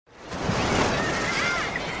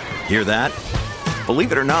Hear that?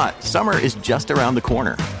 Believe it or not, summer is just around the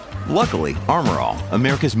corner. Luckily, Armor All,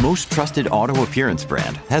 America's most trusted auto appearance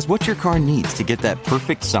brand, has what your car needs to get that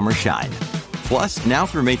perfect summer shine. Plus, now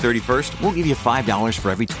through May 31st, we'll give you $5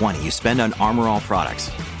 for every $20 you spend on Armor All products.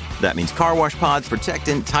 That means car wash pods,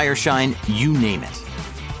 protectant, tire shine, you name it.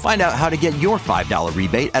 Find out how to get your $5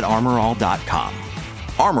 rebate at armorall.com.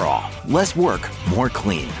 Armor All, less work, more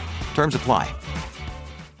clean. Terms apply.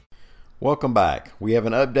 Welcome back. We have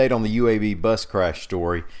an update on the UAB bus crash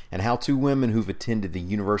story and how two women who've attended the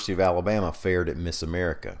University of Alabama fared at Miss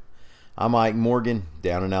America. I'm Ike Morgan,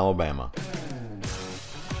 down in Alabama.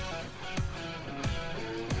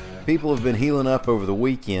 People have been healing up over the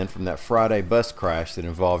weekend from that Friday bus crash that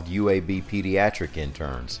involved UAB pediatric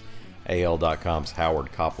interns, AL.com's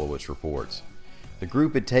Howard Koplowitz reports. The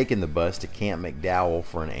group had taken the bus to Camp McDowell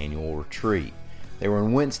for an annual retreat. They were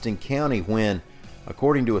in Winston County when,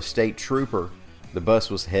 according to a state trooper, the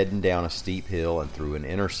bus was heading down a steep hill and through an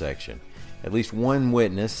intersection. At least one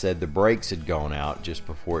witness said the brakes had gone out just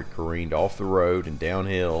before it careened off the road and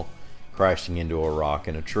downhill, crashing into a rock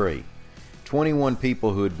and a tree. 21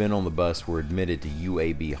 people who had been on the bus were admitted to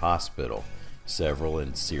UAB Hospital, several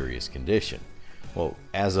in serious condition. Well,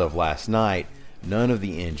 as of last night, none of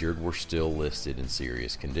the injured were still listed in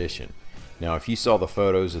serious condition. Now, if you saw the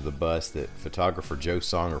photos of the bus that photographer Joe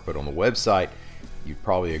Songer put on the website, you'd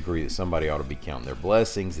probably agree that somebody ought to be counting their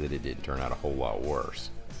blessings that it didn't turn out a whole lot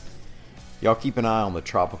worse. Y'all keep an eye on the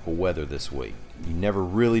tropical weather this week. You never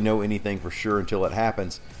really know anything for sure until it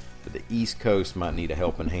happens, but the East Coast might need a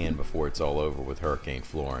helping hand before it's all over with Hurricane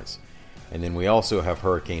Florence. And then we also have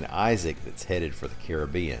Hurricane Isaac that's headed for the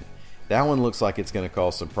Caribbean. That one looks like it's going to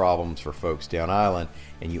cause some problems for folks down island,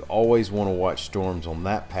 and you always want to watch storms on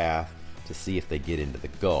that path to see if they get into the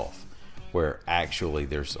Gulf, where actually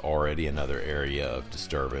there's already another area of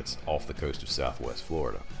disturbance off the coast of southwest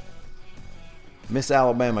Florida. Miss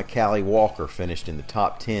Alabama Callie Walker finished in the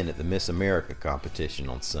top 10 at the Miss America competition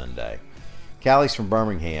on Sunday. Callie's from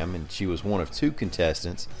Birmingham, and she was one of two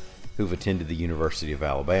contestants who've attended the University of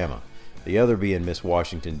Alabama, the other being Miss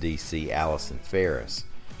Washington, D.C. Allison Ferris,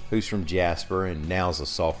 who's from Jasper and now's a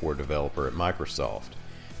software developer at Microsoft.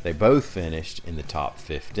 They both finished in the top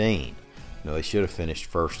 15. Now, they should have finished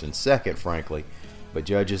first and second, frankly, but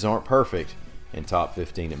judges aren't perfect, and top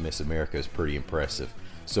 15 at Miss America is pretty impressive.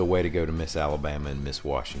 So way to go to Miss Alabama and Miss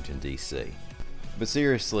Washington, D.C. But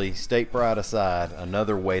seriously, state pride aside,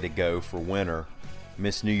 another way to go for winner,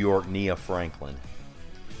 Miss New York Nia Franklin.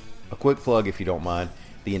 A quick plug if you don't mind,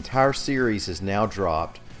 the entire series has now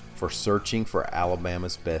dropped for Searching for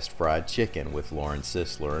Alabama's Best Fried Chicken with Lauren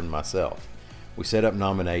Sisler and myself. We set up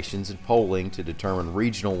nominations and polling to determine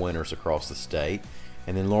regional winners across the state,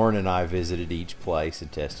 and then Lauren and I visited each place and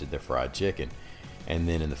tested their fried chicken. And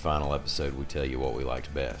then in the final episode, we tell you what we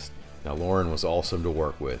liked best. Now, Lauren was awesome to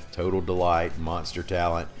work with. Total delight, monster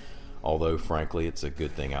talent, although frankly, it's a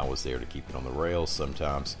good thing I was there to keep it on the rails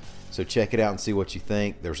sometimes. So check it out and see what you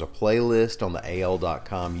think. There's a playlist on the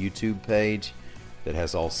AL.com YouTube page that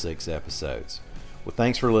has all 6 episodes. Well,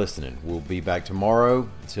 thanks for listening. We'll be back tomorrow.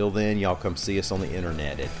 Until then, y'all come see us on the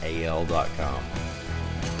internet at AL.com.